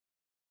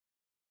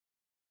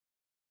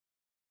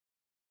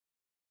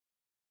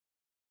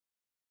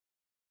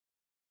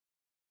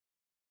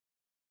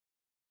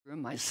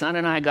My son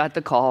and I got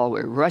the call.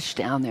 We rushed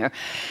down there,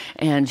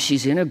 and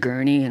she's in a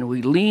gurney, and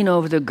we lean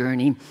over the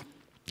gurney,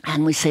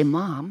 and we say,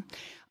 "Mom."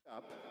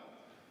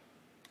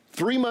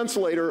 3 months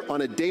later,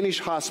 on a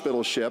Danish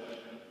hospital ship,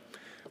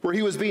 where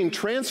he was being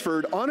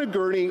transferred on a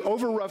gurney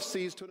over rough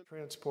seas to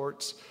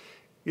transports,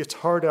 it's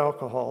hard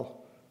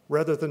alcohol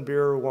rather than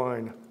beer or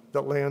wine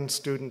that lands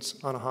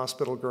students on a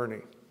hospital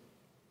gurney.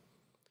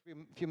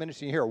 A few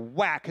minutes and you hear a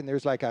whack, and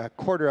there's like a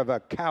quarter of a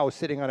cow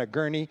sitting on a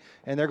gurney,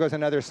 and there goes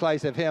another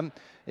slice of him.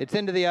 It's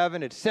into the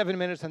oven. It's 7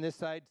 minutes on this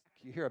side.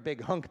 You hear a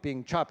big hunk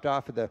being chopped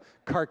off of the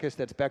carcass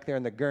that's back there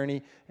in the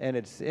gurney, and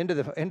it's into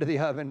the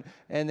oven,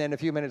 and then a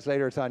few minutes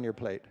later it's on your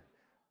plate.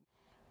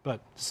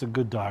 But it's a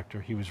good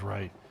doctor. He was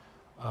right.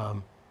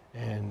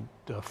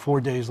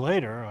 4 days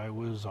later, I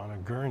was on a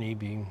gurney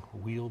being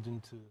wheeled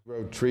into...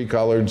 Grow tree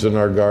collards in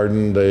our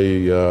garden.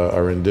 They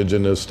are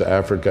indigenous to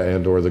Africa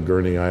and or the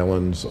Gurney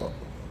Islands.